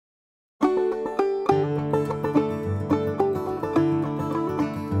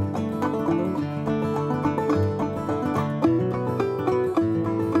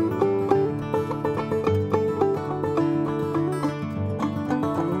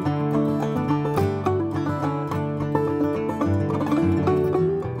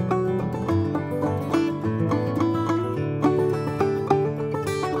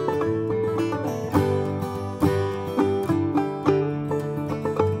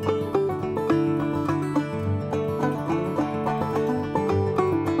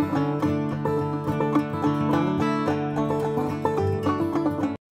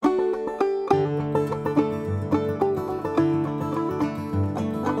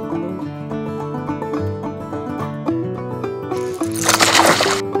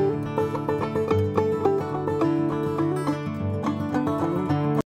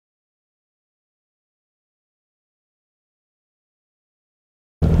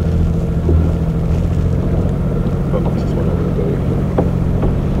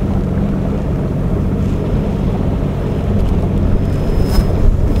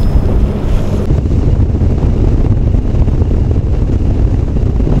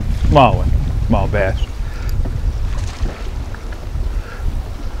Small one, small bass.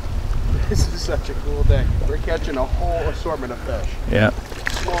 This is such a cool day. We're catching a whole assortment of fish. Yeah.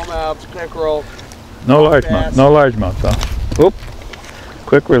 Smallmouths, pickerel. No largemouth. No largemouth though. Oop.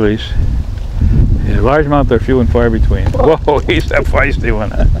 Quick release. Yeah, largemouth are few and far between. Whoa, he's a feisty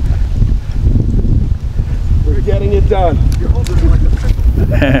one. We're getting it done. You're holding it like a pickle.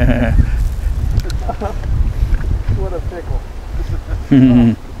 What a pickle.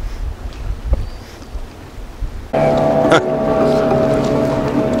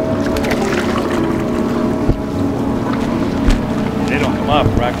 They don't come off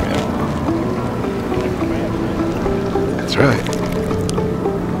rock crab. That's right.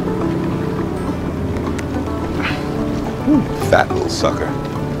 Fat little sucker.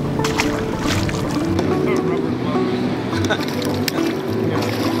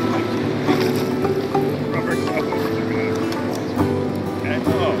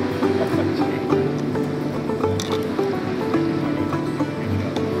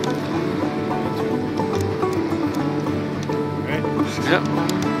 Yep.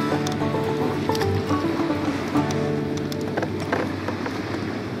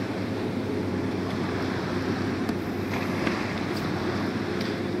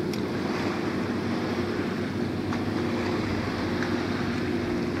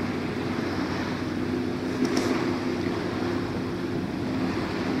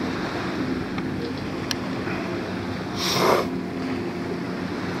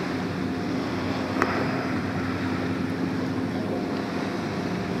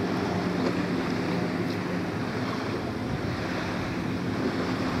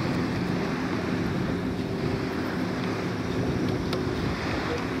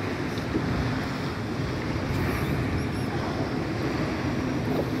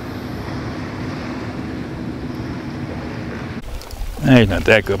 He's not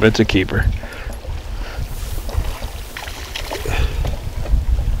that good, but it's a keeper.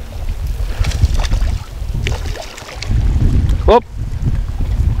 Whoop!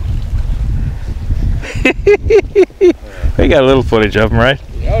 We got a little footage of him, right?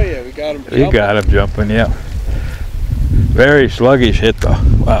 Oh yeah, we got him jumping. You got him jumping, yeah. Very sluggish hit though.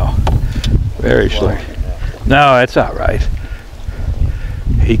 Wow. Very sluggish. No, it's all right.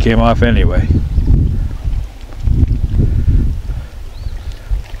 He came off anyway.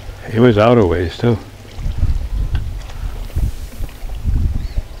 He was out a ways too.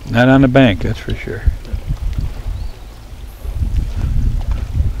 Not on the bank, that's for sure.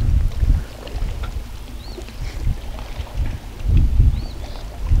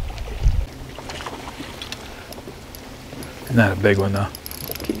 Not a big one though.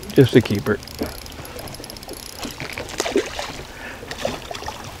 Just a keeper.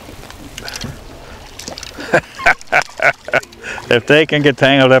 If they can get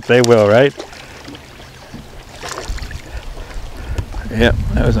tangled up, they will, right? Yep,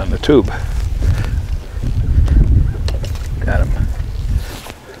 that was on the tube. Got him.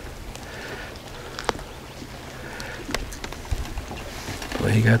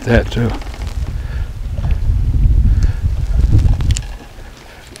 Boy, he got that too.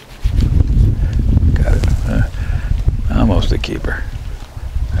 Got it. Almost a keeper.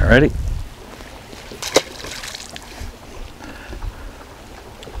 Alrighty.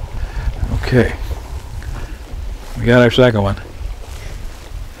 Okay, we got our second one.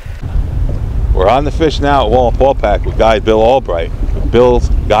 We're on the fish now at Wallenpaupack with guide Bill Albright,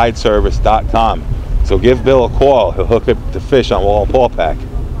 billsguideservice.com. So give Bill a call, he'll hook up the fish on Wallenpaupack.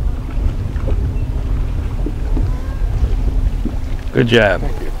 Good job.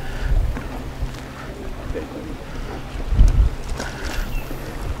 Thank you.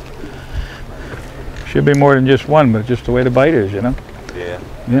 Should be more than just one, but just the way the bite is, you know? Yeah.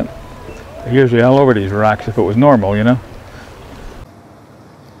 Yep. They're usually all over these rocks if it was normal, you know?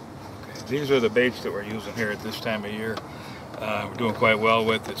 Okay, these are the baits that we're using here at this time of year. We're doing quite well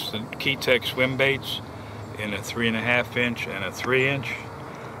with. It's the Key-Tech swim baits in a 3.5 inch and a 3 inch.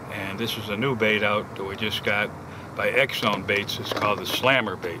 And this is a new bait out that we just got by X-Zone Baits. It's called the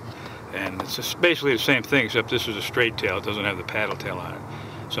Slammer bait. And it's just basically the same thing, except this is a straight tail. It doesn't have the paddle tail on it.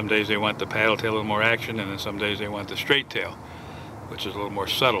 Some days they want the paddle tail a little more action, and then some days they want the straight tail, which is a little more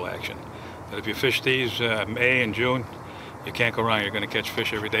subtle action. But if you fish these May and June, you can't go wrong. You're going to catch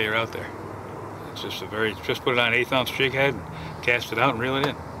fish every day you're out there. It's just just put it on an 1/8 ounce jig head, and cast it out and reel it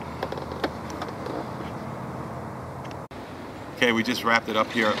in. Okay, we just wrapped it up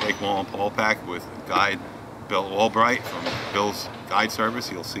here at Lake Wallenpaupack with guide Bill Albright from Bill's Guide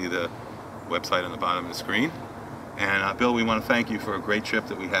Service. You'll see the website on the bottom of the screen. And Bill, we want to thank you for a great trip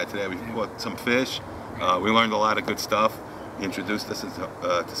that we had today. We caught some fish. We learned a lot of good stuff. he introduced us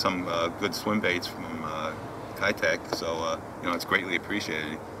to some good swim baits from Kitech, so you know, it's greatly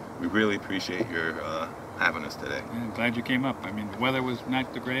appreciated. We really appreciate your having us today. Yeah, I'm glad you came up. I mean, the weather was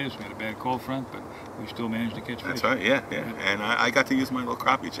not the greatest. We had a bad cold front, but we still managed to catch fish. That's right, yeah. And I got to use my little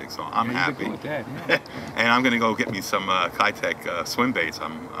crappie jig, so I'm happy. With that, yeah. And I'm going to go get me some Kitech swim baits.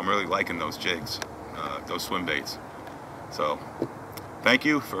 I'm really liking those jigs, those swim baits. So, thank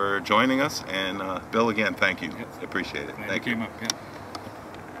you for joining us, and Bill, again, thank you. Yes. Appreciate it. Glad Thank you you. came up, yeah.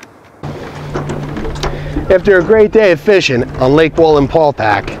 After a great day of fishing on Lake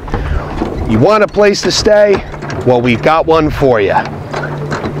Wallenpaupack, you want a place to stay? Well, we've got one for you.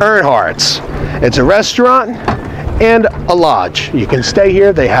 Ehrhardt's. It's a restaurant and a lodge. You can stay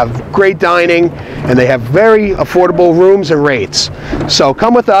here. They have great dining and they have very affordable rooms and rates. So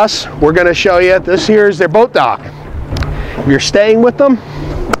come with us. We're going to show you. This here is their boat dock. If you're staying with them,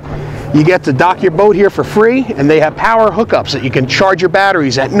 you get to dock your boat here for free, and they have power hookups that you can charge your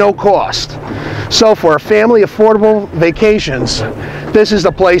batteries at no cost. So for family affordable vacations, this is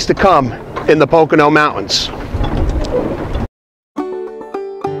the place to come in the Pocono Mountains.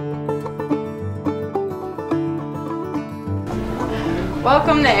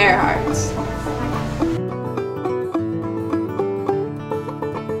 Welcome to Ehrhardt's.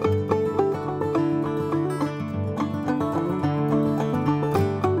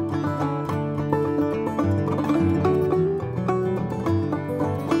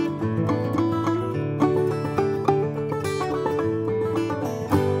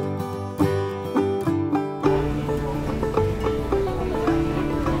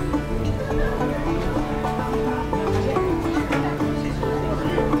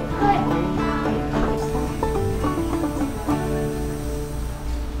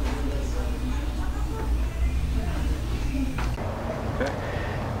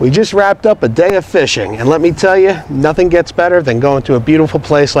 We just wrapped up a day of fishing, and let me tell you, nothing gets better than going to a beautiful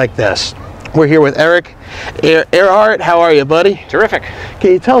place like this. We're here with Eric Ehrhardt. How are you, buddy? Terrific.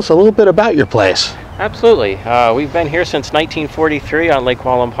 Can you tell us a little bit about your place? Absolutely. We've been here since 1943 on Lake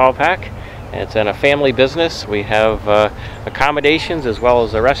Wallenpaupack. It's in a family business. We have accommodations as well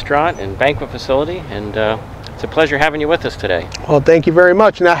as a restaurant and banquet facility, and it's a pleasure having you with us today. Well, thank you very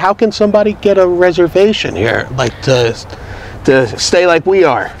much. Now, how can somebody get a reservation here, like to stay like we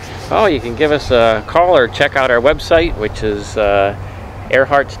are? Oh, you can give us a call or check out our website, which is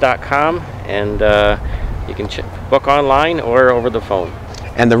ehrharts.com, and you can book online or over the phone.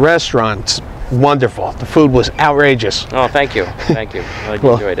 And the restaurant's wonderful. The food was outrageous. Oh, thank you. Thank you. Glad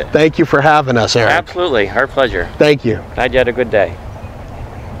you enjoyed it. Thank you for having us, Eric. Absolutely. Our pleasure. Thank you. Glad you had a good day.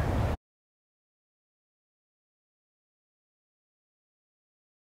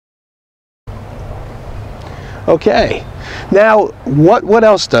 Okay. Now, what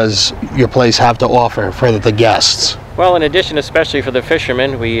else does your place have to offer for the guests? Well, in addition, especially for the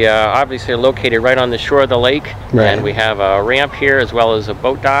fishermen, we obviously are located right on the shore of the lake, right. And we have a ramp here as well as a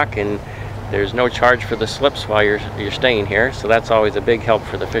boat dock, and there's no charge for the slips while you're staying here, so that's always a big help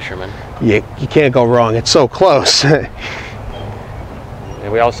for the fishermen. You can't go wrong. It's so close. And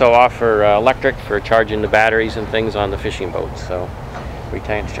we also offer electric for charging the batteries and things on the fishing boats, so I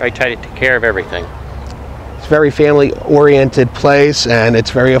try to take care of everything. It's a very family-oriented place, and it's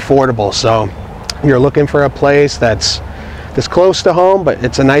very affordable. So you're looking for a place that's close to home, but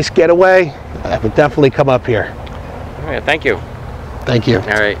it's a nice getaway, I would definitely come up here. All right, thank you. Thank you. All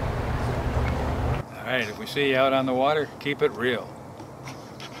right. All right, if we see you out on the water, keep it real.